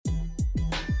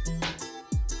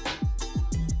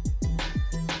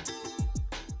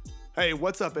Hey,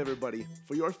 what's up, everybody?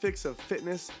 For your fix of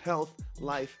fitness, health,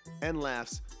 life, and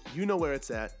laughs, you know where it's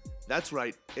at. That's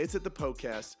right, it's at the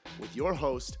podcast with your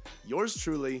host, yours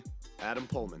truly, Adam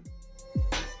Pullman.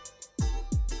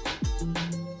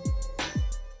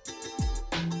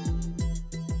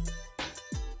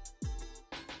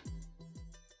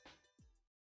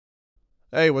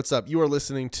 Hey, what's up? You are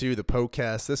listening to the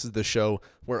podcast. This is the show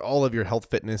where all of your health,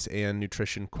 fitness, and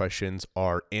nutrition questions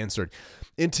are answered.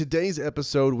 In today's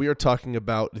episode, we are talking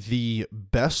about the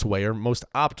best way, or most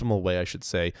optimal way, I should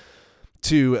say,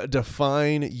 to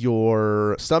define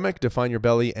your stomach, define your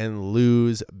belly, and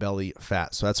lose belly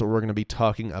fat. So that's what we're going to be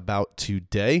talking about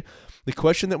today. The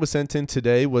question that was sent in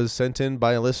today was sent in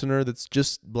by a listener that's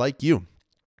just like you.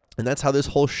 And that's how this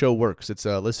whole show works. It's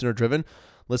listener driven.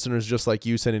 Listeners just like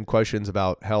you send in questions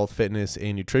about health, fitness,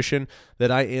 and nutrition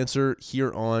that I answer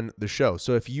here on the show.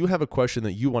 So if you have a question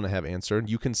that you want to have answered,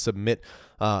 you can submit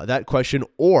that question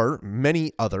or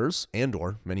many others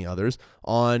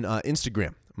on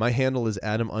Instagram. My handle is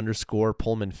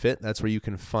Adam_PullmanFit. That's where you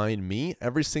can find me.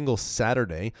 Every single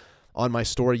Saturday on my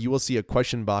story, you will see a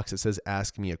question box that says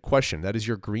Ask Me a Question. That is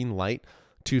your green light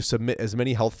to submit as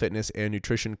many health, fitness, and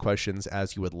nutrition questions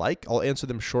as you would like. I'll answer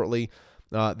them shortly.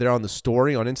 They're on the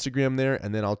story on Instagram there,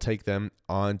 and then I'll take them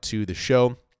onto the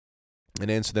show and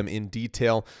answer them in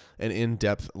detail and in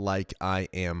depth like I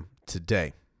am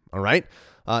today. All right.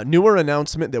 Newer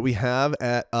announcement that we have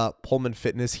at Pullman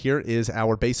Fitness here is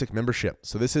our basic membership.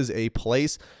 So this is a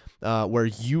place where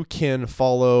you can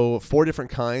follow 4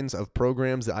 different kinds of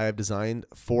programs that I have designed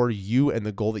for you and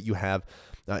the goal that you have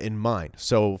in mind.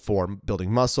 So for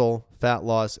building muscle, fat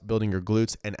loss, building your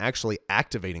glutes, and actually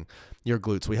activating your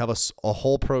glutes, we have a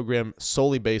whole program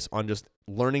solely based on just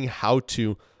learning how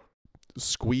to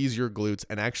squeeze your glutes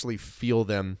and actually feel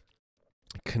them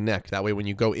connect. That way, when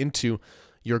you go into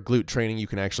your glute training, you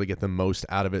can actually get the most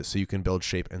out of it so you can build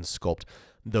shape and sculpt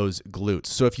those glutes.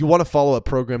 So if you want to follow a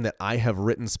program that I have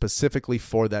written specifically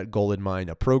for that goal in mind,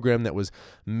 a program that was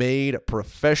made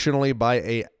professionally by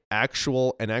an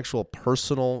actual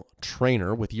personal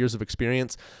trainer with years of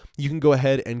experience, you can go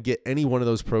ahead and get any one of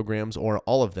those programs or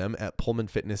all of them at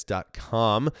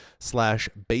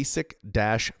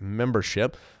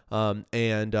pullmanfitness.com/basic-membership.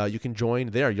 And you can join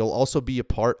there. You'll also be a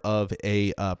part of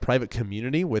a private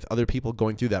community with other people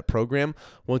going through that program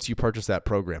once you purchase that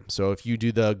program. So if you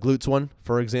do the glutes one,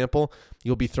 for example,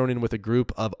 you'll be thrown in with a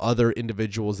group of other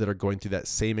individuals that are going through that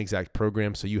same exact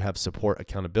program. So you have support,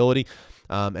 accountability.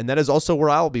 And that is also where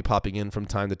I'll be popping in from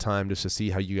time to time just to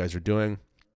see how you guys are doing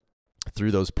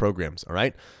through those programs. All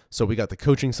right. So we got the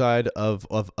coaching side of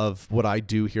what I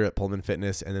do here at Pullman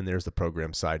Fitness. And then there's the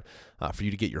program side for you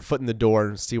to get your foot in the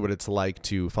door, see what it's like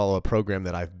to follow a program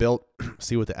that I've built,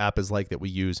 see what the app is like that we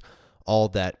use, all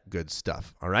that good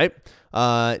stuff. All right.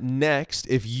 Next,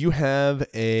 if you have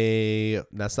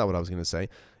that's not what I was going to say.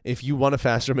 If you want a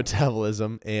faster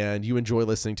metabolism and you enjoy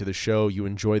listening to the show, you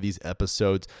enjoy these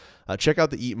episodes, check out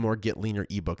the Eat More, Get Leaner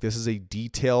ebook. This is a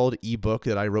detailed ebook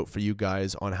that I wrote for you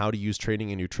guys on how to use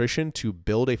training and nutrition to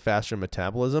build a faster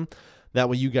metabolism. That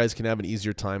way you guys can have an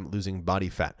easier time losing body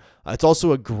fat. It's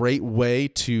also a great way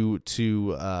to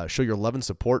show your love and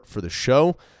support for the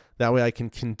show. That way I can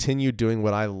continue doing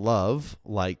what I love,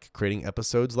 like creating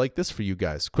episodes like this for you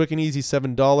guys. Quick and easy,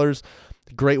 $7.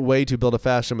 Great way to build a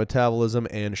faster metabolism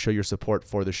and show your support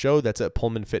for the show. That's at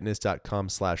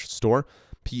pullmanfitness.com/store,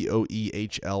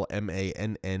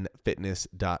 POEHLMANN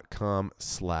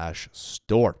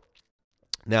fitness.com/store.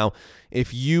 Now,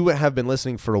 if you have been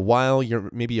listening for a while, you're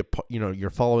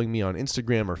following me on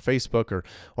Instagram or Facebook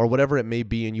or whatever it may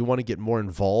be, and you want to get more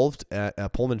involved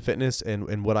at Pullman Fitness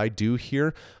and what I do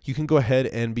here, you can go ahead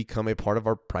and become a part of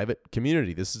our private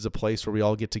community. This is a place where we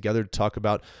all get together to talk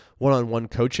about one-on-one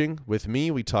coaching with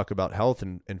me. We talk about health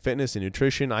and fitness and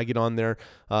nutrition. I get on there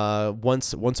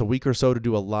once a week or so to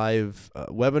do a live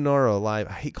webinar,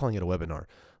 I hate calling it a webinar,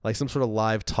 like some sort of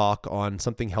live talk on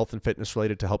something health and fitness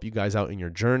related to help you guys out in your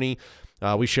journey.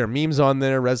 We share memes on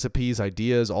there, recipes,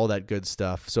 ideas, all that good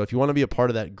stuff. So if you want to be a part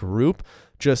of that group,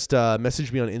 just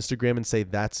message me on Instagram and say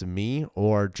that's me,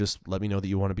 or just let me know that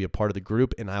you want to be a part of the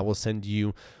group and I will send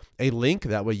you a link.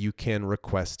 That way you can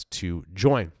request to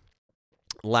join.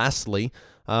 Lastly,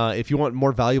 if you want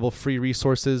more valuable free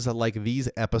resources like these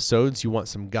episodes, you want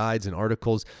some guides and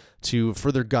articles to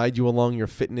further guide you along your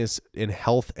fitness and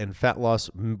health and fat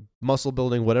loss, muscle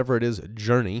building, whatever it is,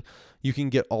 journey, you can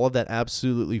get all of that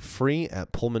absolutely free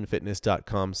at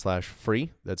pullmanfitness.com/free.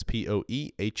 That's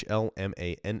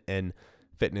POEHLMANN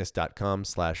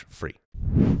fitness.com/free.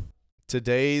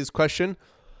 Today's question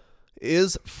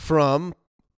is from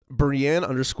Brianne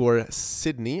underscore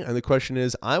Sydney. And the question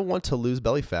is, I want to lose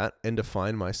belly fat and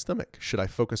define my stomach. Should I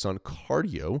focus on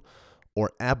cardio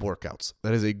or ab workouts?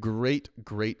 That is a great,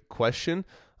 great question.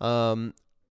 I'm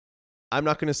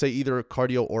not going to say either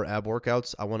cardio or ab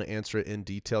workouts. I want to answer it in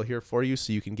detail here for you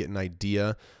so you can get an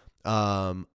idea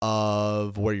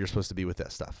of where you're supposed to be with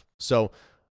that stuff. So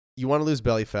you want to lose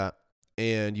belly fat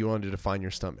and you want to define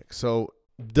your stomach. So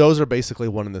those are basically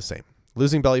one and the same.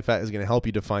 Losing belly fat is going to help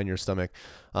you define your stomach,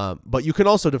 but you can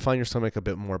also define your stomach a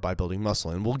bit more by building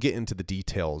muscle, and we'll get into the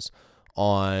details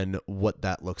on what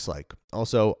that looks like.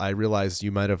 Also, I realized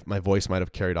my voice might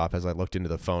have carried off as I looked into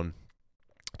the phone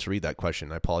to read that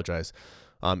question. I apologize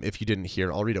if you didn't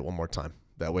hear. I'll read it one more time.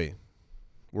 That way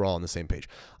we're all on the same page.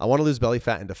 I want to lose belly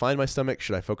fat and define my stomach.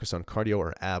 Should I focus on cardio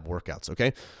or ab workouts?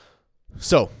 Okay.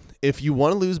 So if you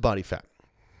want to lose body fat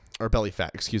or belly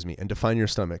fat, and define your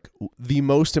stomach, the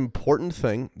most important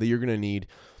thing that you're going to need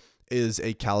is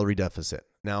a calorie deficit.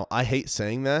 Now, I hate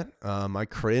saying that. I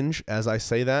cringe as I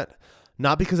say that,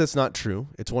 not because it's not true.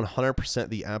 It's 100%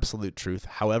 the absolute truth.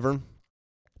 However,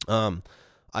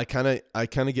 I kind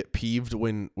of get peeved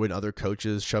when other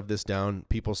coaches shove this down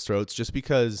people's throats, just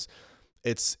because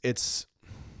it's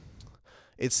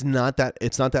not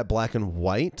that black and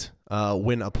white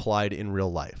when applied in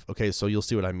real life. Okay, so you'll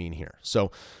see what I mean here.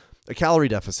 So a calorie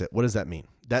deficit, what does that mean?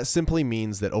 That simply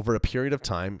means that over a period of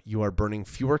time, you are burning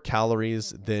fewer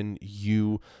calories than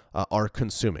you are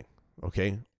consuming.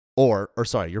 Okay,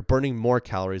 you're burning more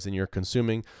calories than you're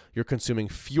consuming. You're consuming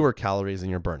fewer calories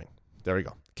than you're burning. There we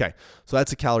go. Okay, so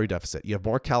that's a calorie deficit. You have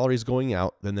more calories going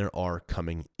out than there are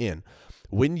coming in.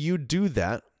 When you do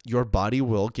that, your body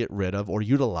will get rid of or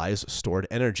utilize stored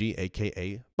energy,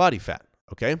 aka body fat.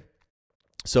 Okay,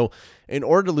 so in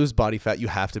order to lose body fat, you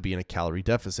have to be in a calorie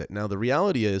deficit. Now, the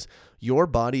reality is your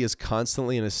body is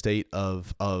constantly in a state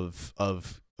of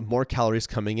more calories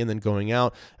coming in than going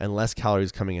out, and less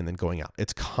calories coming in than going out.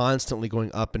 It's constantly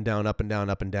going up and down, up and down,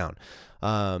 up and down.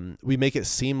 We make it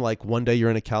seem like one day you're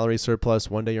in a calorie surplus,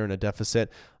 one day you're in a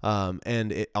deficit,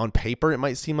 and on paper it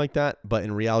might seem like that, but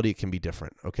in reality it can be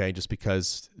different, okay? Just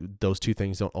because those two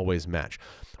things don't always match.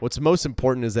 What's most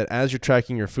important is that as you're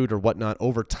tracking your food or whatnot,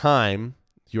 over time,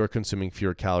 you are consuming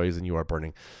fewer calories than you are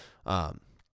burning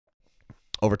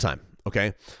over time.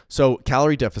 Okay, so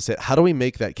calorie deficit. How do we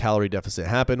make that calorie deficit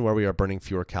happen where we are burning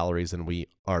more calories than we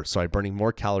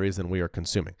are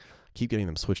consuming? Keep getting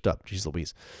them switched up. Jeez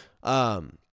Louise.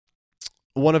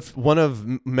 One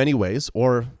of many ways,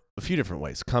 or a few different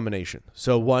ways, combination.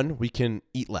 So one, we can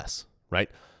eat less, right?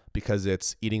 Because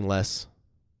it's eating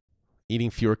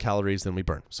fewer calories than we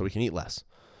burn. So we can eat less.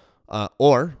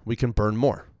 Or we can burn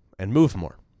more and move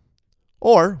more.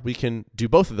 Or we can do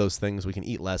both of those things. We can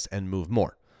eat less and move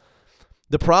more.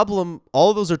 The problem,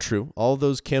 all of those are true. All of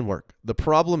those can work. The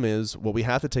problem is what we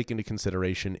have to take into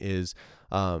consideration is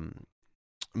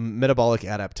metabolic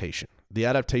adaptation, the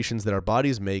adaptations that our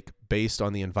bodies make based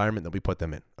on the environment that we put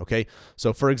them in. Okay.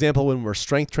 So for example, when we're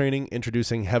strength training,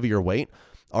 introducing heavier weight,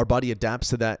 our body adapts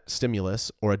to that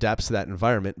stimulus or adapts to that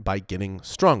environment by getting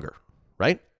stronger,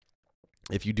 right?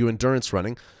 If you do endurance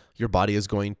running, your body is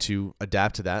going to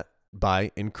adapt to that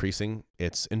by increasing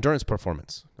its endurance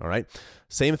performance. All right.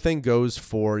 Same thing goes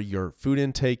for your food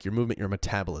intake, your movement, your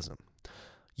metabolism.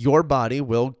 Your body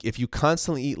will, if you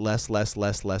constantly eat less,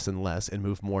 and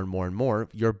move more and more and more,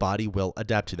 your body will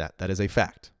adapt to that. That is a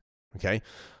fact. Okay.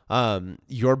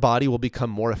 Your body will become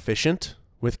more efficient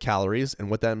with calories. And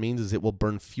what that means is it will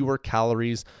burn fewer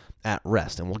calories at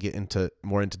rest. And we'll get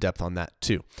more into depth on that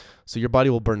too. So your body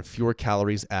will burn fewer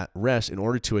calories at rest in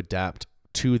order to adapt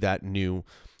to that new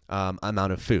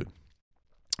amount of food.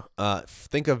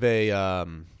 Think of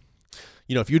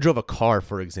if you drove a car,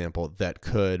 for example, that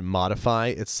could modify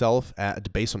itself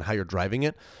based on how you're driving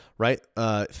it, right?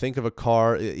 Think of a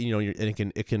car, and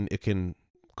it can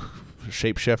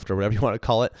shape shift or whatever you want to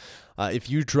call it. If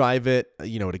you drive it, at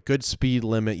a good speed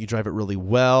limit, you drive it really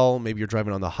well. Maybe you're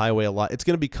driving on the highway a lot. It's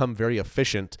going to become very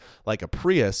efficient, like a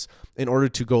Prius, in order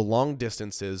to go long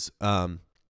distances.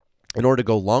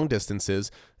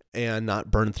 And not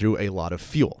burn through a lot of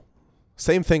fuel.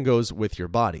 Same thing goes with your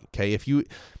body, okay? If you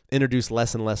introduce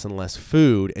less and less and less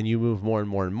food and you move more and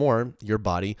more and more, your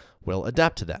body will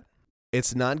adapt to that.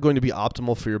 It's not going to be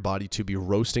optimal for your body to be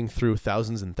roasting through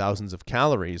thousands and thousands of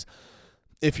calories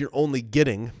if you're only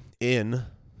getting in,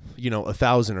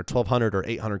 1,000 or 1,200 or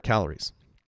 800 calories.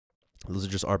 Those are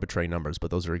just arbitrary numbers, but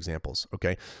those are examples,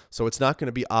 okay? So it's not going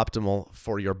to be optimal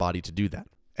for your body to do that.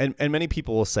 And many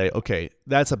people will say, okay,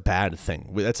 that's a bad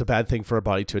thing. That's a bad thing for our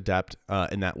body to adapt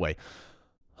in that way.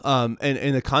 And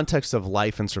in the context of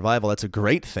life and survival, that's a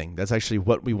great thing. That's actually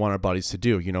what we want our bodies to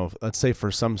do. Let's say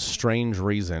for some strange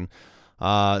reason,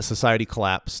 society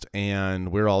collapsed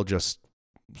and we're all just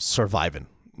surviving,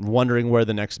 wondering where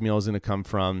the next meal is going to come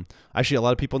from. Actually, a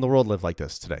lot of people in the world live like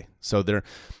this today. So they're,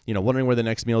 wondering where the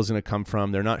next meal is going to come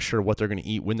from. They're not sure what they're going to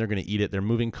eat, when they're going to eat it. They're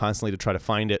moving constantly to try to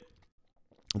find it.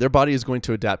 Their body is going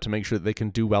to adapt to make sure that they can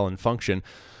do well and function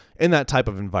in that type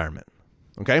of environment.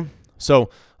 Okay? So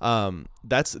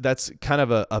that's kind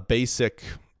of a basic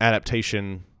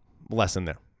adaptation lesson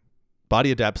there.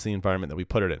 Body adapts to the environment that we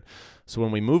put it in. So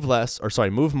when we move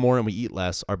more and we eat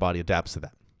less, our body adapts to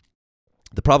that.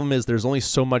 The problem is there's only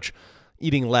so much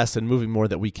eating less and moving more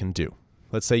that we can do.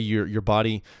 Let's say your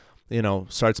body,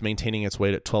 starts maintaining its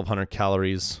weight at 1,200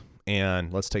 calories,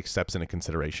 and let's take steps into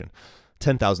consideration,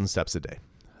 10,000 steps a day.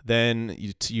 Then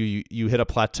you hit a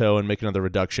plateau and make another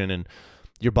reduction, and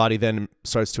your body then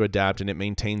starts to adapt and it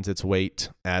maintains its weight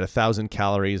at 1,000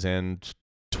 calories and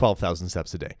 12,000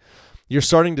 steps a day. You're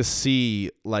starting to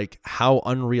see like how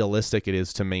unrealistic it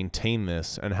is to maintain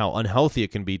this and how unhealthy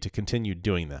it can be to continue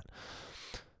doing that.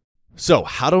 So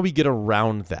how do we get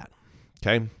around that?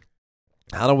 Okay.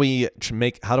 How do we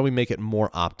make it more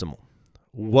optimal?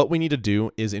 What we need to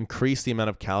do is increase the amount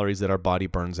of calories that our body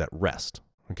burns at rest.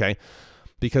 Okay.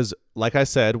 Because like I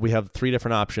said, we have 3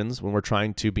 different options when we're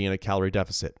trying to be in a calorie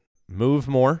deficit: move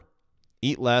more,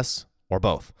 eat less, or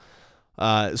both.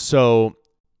 So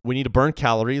we need to burn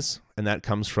calories, and that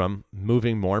comes from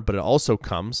moving more, but it also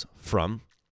comes from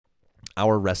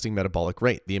our resting metabolic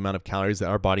rate, the amount of calories that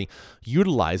our body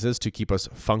utilizes to keep us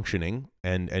functioning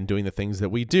and doing the things that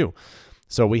we do.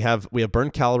 So we have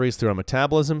burned calories through our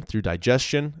metabolism, through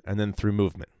digestion, and then through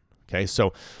movement. Okay,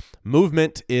 so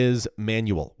movement is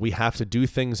manual. We have to do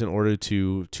things in order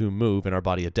to move, and our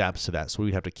body adapts to that. So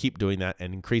we have to keep doing that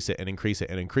and increase it and increase it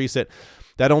and increase it.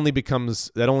 That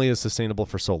only is sustainable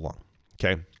for so long.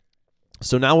 Okay,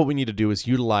 so now what we need to do is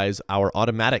utilize our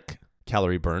automatic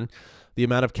calorie burn, the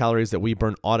amount of calories that we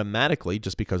burn automatically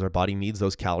just because our body needs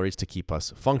those calories to keep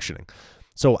us functioning.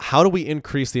 So how do we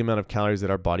increase the amount of calories that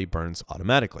our body burns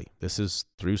automatically? This is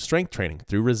through strength training,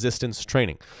 through resistance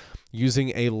training,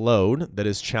 using a load that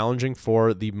is challenging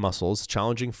for the muscles,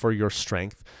 challenging for your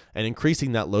strength, and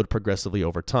increasing that load progressively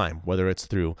over time, whether it's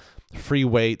through free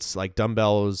weights like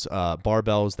dumbbells,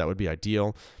 barbells, that would be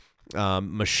ideal,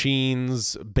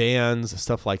 machines, bands,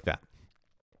 stuff like that.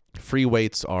 Free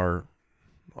weights are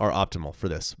optimal for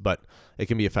this, but it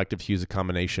can be effective to use a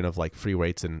combination of like free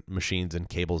weights and machines and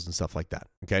cables and stuff like that.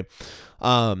 Okay.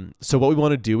 So what we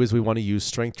want to do is we want to use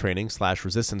strength training /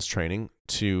 resistance training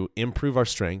to improve our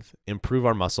strength, improve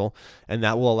our muscle, and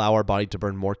that will allow our body to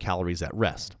burn more calories at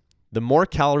rest. The more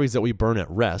calories that we burn at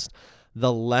rest,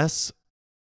 the less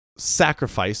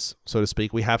sacrifice, so to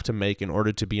speak, we have to make in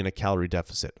order to be in a calorie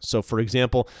deficit. So for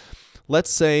example, let's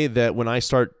say that when I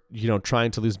start,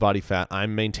 trying to lose body fat,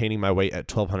 I'm maintaining my weight at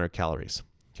 1,200 calories.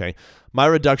 Okay. My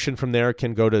reduction from there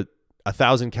can go to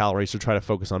 1,000 calories to try to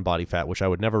focus on body fat, which I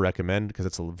would never recommend because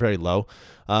it's very low.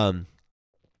 And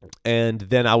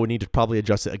then I would need to probably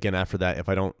adjust it again after that if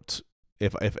I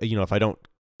don't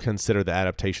consider the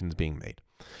adaptations being made.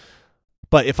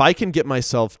 But if I can get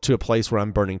myself to a place where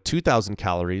I'm burning 2,000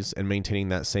 calories and maintaining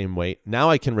that same weight, now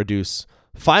I can reduce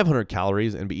 500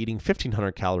 calories and be eating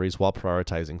 1,500 calories while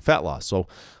prioritizing fat loss. So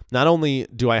not only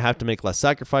do I have to make less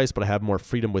sacrifice, but I have more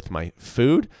freedom with my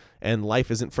food, and life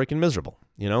isn't freaking miserable,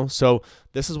 So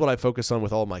this is what I focus on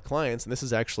with all my clients, and this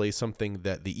is actually something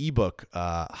that the ebook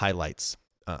highlights,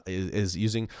 is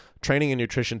using training and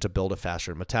nutrition to build a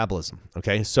faster metabolism.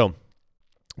 Okay, so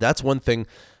that's one thing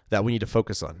that we need to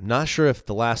focus on. Not sure if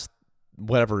the last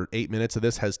 8 minutes of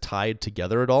this has tied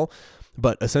together at all,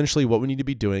 but essentially what we need to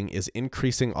be doing is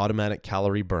increasing automatic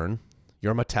calorie burn,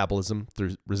 your metabolism,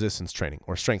 through resistance training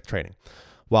or strength training,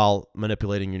 while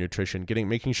manipulating your nutrition,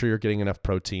 making sure you're getting enough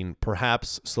protein,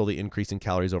 perhaps slowly increasing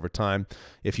calories over time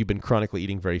if you've been chronically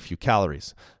eating very few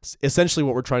calories. Essentially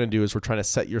what we're trying to do is we're trying to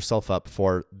set yourself up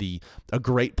for a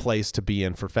great place to be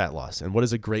in for fat loss. And what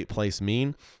does a great place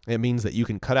mean? It means that you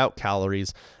can cut out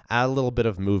calories, add a little bit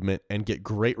of movement, and get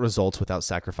great results without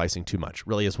sacrificing too much.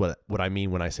 Really is what I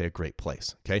mean when I say a great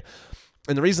place. Okay.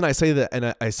 And the reason I say that,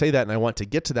 and I want to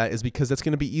get to that, is because it's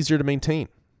going to be easier to maintain.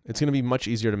 It's going to be much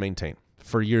easier to maintain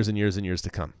for years and years and years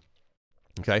to come.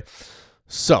 Okay.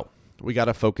 So we got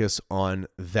to focus on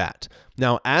that.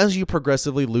 Now, as you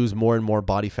progressively lose more and more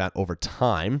body fat over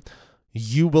time,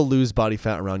 you will lose body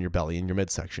fat around your belly in your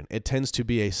midsection. It tends to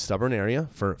be a stubborn area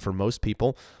for most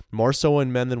people, more so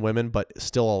in men than women, but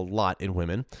still a lot in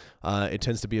women. It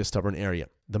tends to be a stubborn area.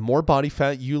 The more body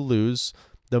fat you lose,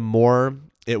 the more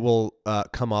it will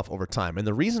come off over time. And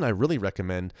the reason I really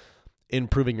recommend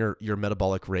improving your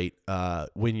metabolic rate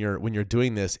when you're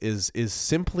doing this is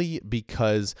simply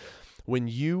because when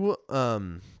you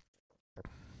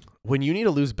need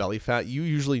to lose belly fat, you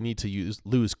usually need to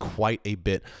lose quite a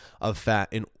bit of fat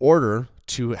in order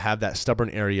to have that stubborn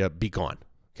area be gone.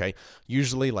 Okay.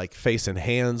 Usually like face and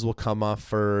hands will come off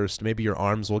first. Maybe your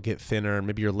arms will get thinner.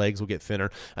 Maybe your legs will get thinner.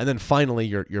 And then finally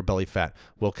your belly fat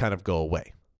will kind of go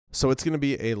away. So it's going to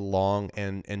be a long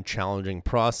and challenging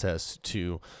process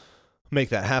to make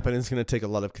that happen. It's going to take a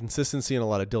lot of consistency and a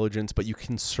lot of diligence, but you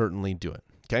can certainly do it.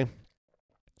 Okay.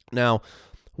 Now,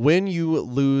 when you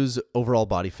lose overall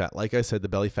body fat, like I said, the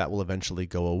belly fat will eventually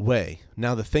go away.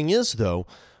 Now, the thing is, though,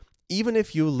 even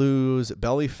if you lose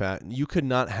belly fat, you could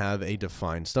not have a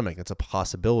defined stomach. It's a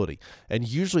possibility. And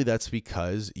usually that's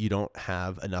because you don't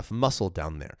have enough muscle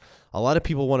down there. A lot of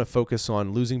people want to focus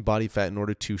on losing body fat in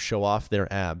order to show off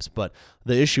their abs. But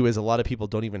the issue is a lot of people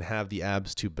don't even have the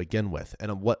abs to begin with.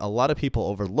 And what a lot of people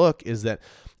overlook is that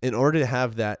in order to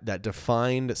have that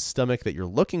defined stomach that you're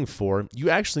looking for, you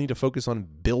actually need to focus on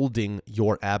building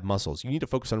your ab muscles. You need to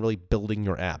focus on really building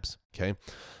your abs. Okay.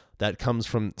 That comes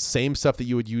from same stuff that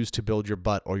you would use to build your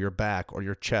butt or your back or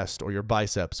your chest or your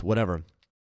biceps, whatever.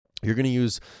 You're going to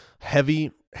use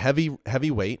heavy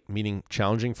weight, meaning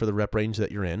challenging for the rep range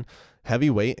that you're in,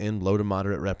 heavy weight in low to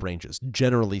moderate rep ranges,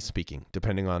 generally speaking,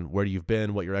 depending on where you've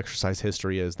been, what your exercise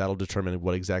history is. That'll determine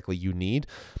what exactly you need.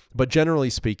 But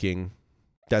generally speaking,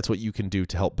 that's what you can do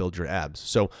to help build your abs.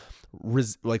 So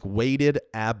like weighted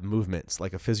ab movements,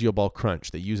 like a physio ball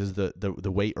crunch that uses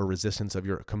the weight or resistance of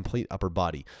your complete upper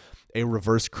body, a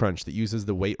reverse crunch that uses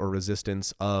the weight or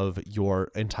resistance of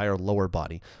your entire lower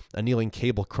body, a kneeling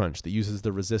cable crunch that uses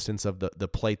the resistance of the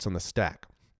plates on the stack.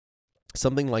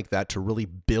 Something like that to really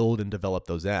build and develop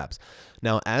those abs.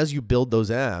 Now, as you build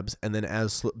those abs and then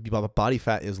as body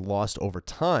fat is lost over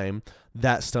time,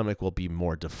 that stomach will be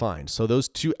more defined. So those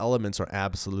two elements are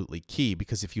absolutely key,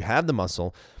 because if you have the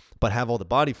muscle but have all the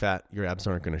body fat, your abs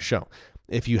aren't going to show.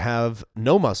 If you have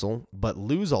no muscle but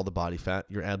lose all the body fat,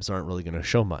 your abs aren't really going to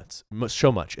show much.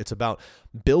 It's about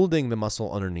building the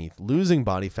muscle underneath, losing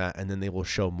body fat, and then they will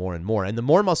show more and more. And the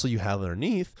more muscle you have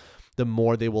underneath, the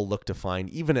more they will look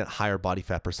defined, even at higher body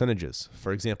fat percentages.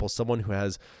 For example, someone who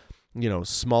has,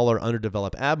 smaller,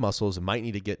 underdeveloped ab muscles might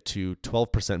need to get to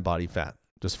 12% body fat,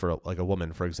 just for like a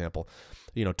woman, for example,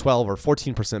 12 or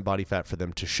 14% body fat for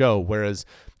them to show. Whereas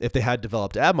if they had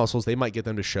developed ab muscles, they might get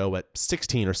them to show at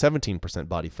 16 or 17%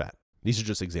 body fat. These are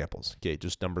just examples. Okay.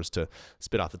 Just numbers to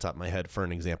spit off the top of my head for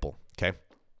an example. Okay.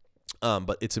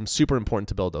 But it's super important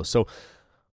to build those. So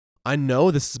I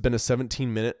know this has been a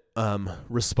 17-minute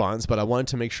response, but I wanted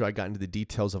to make sure I got into the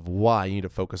details of why you need to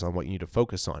focus on what you need to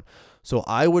focus on. So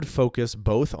I would focus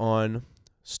both on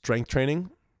strength training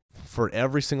for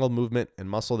every single movement and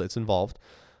muscle that's involved.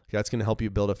 That's going to help you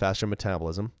build a faster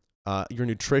metabolism. Your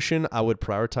nutrition, I would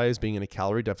prioritize being in a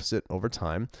calorie deficit over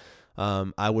time.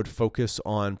 I would focus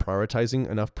on prioritizing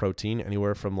enough protein,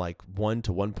 anywhere from like 1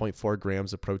 to 1.4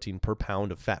 grams of protein per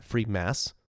pound of fat-free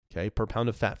mass. Okay, per pound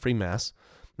of fat-free mass,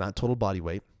 not total body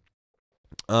weight.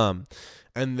 And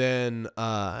then,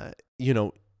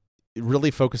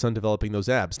 really focus on developing those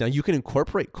abs. Now, you can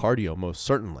incorporate cardio most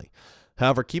certainly.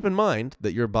 However, keep in mind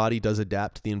that your body does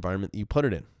adapt to the environment that you put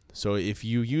it in. So if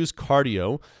you use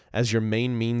cardio as your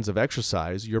main means of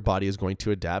exercise, your body is going to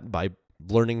adapt by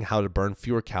learning how to burn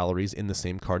fewer calories in the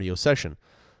same cardio session.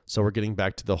 So we're getting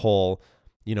back to the whole,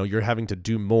 you're having to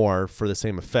do more for the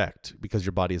same effect because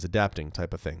your body is adapting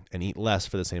type of thing, and eat less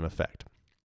for the same effect.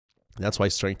 That's why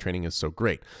strength training is so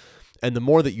great. And the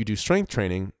more that you do strength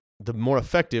training, the more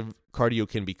effective cardio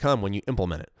can become when you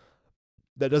implement it.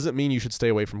 That doesn't mean you should stay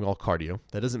away from all cardio.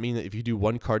 That doesn't mean that if you do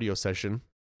one cardio session,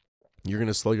 you're going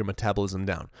to slow your metabolism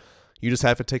down. You just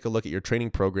have to take a look at your training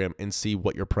program and see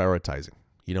what you're prioritizing.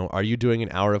 Are you doing an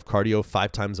hour of cardio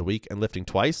 5 times a week and lifting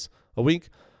twice a week?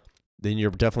 Then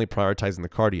you're definitely prioritizing the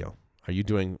cardio. Are you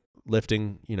doing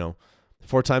lifting,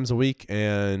 4 times a week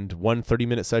and 1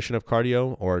 30-minute session of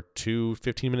cardio or 2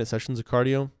 15-minute sessions of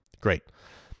cardio? Great.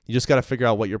 You just got to figure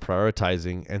out what you're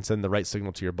prioritizing and send the right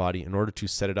signal to your body in order to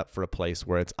set it up for a place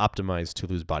where it's optimized to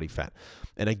lose body fat.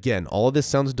 And again, all of this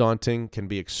sounds daunting, can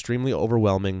be extremely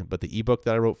overwhelming, but the ebook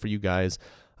that I wrote for you guys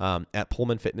at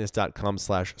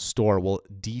pullmanfitness.com/store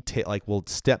will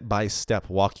step by step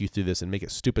walk you through this and make it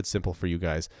stupid simple for you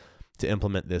guys to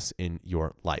implement this in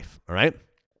your life. All right.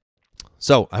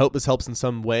 So I hope this helps in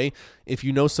some way. If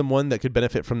you know someone that could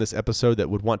benefit from this episode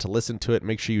that would want to listen to it,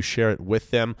 make sure you share it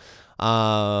with them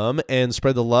and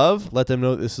spread the love. Let them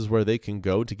know this is where they can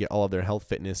go to get all of their health,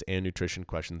 fitness, and nutrition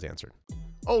questions answered.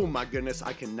 Oh my goodness,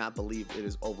 I cannot believe it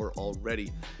is over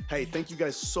already. Hey, thank you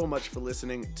guys so much for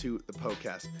listening to the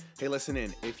podcast. Hey, listen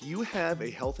in. If you have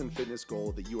a health and fitness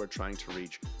goal that you are trying to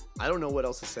reach, I don't know what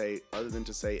else to say other than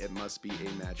to say it must be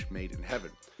a match made in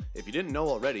heaven. If you didn't know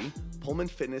already, Pullman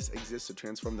Fitness exists to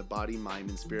transform the body, mind,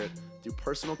 and spirit through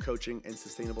personal coaching and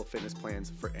sustainable fitness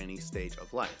plans for any stage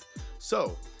of life.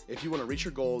 So, if you want to reach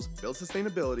your goals, build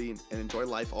sustainability, and enjoy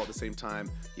life all at the same time,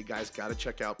 you guys got to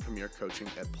check out Premier Coaching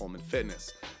at Pullman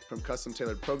Fitness. From custom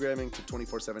tailored programming to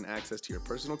 24/7 access to your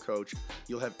personal coach,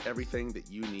 you'll have everything that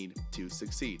you need to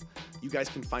succeed. You guys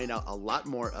can find out a lot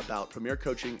more about Premier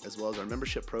Coaching as well as our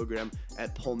membership program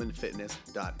at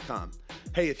pullmanfitness.com.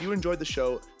 Hey, if you enjoyed the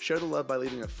show, share the love by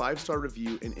leaving a 5-star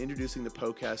review and introducing the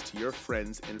podcast to your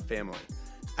friends and family.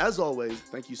 As always,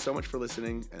 thank you so much for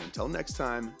listening, and until next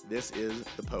time, this is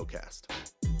the podcast.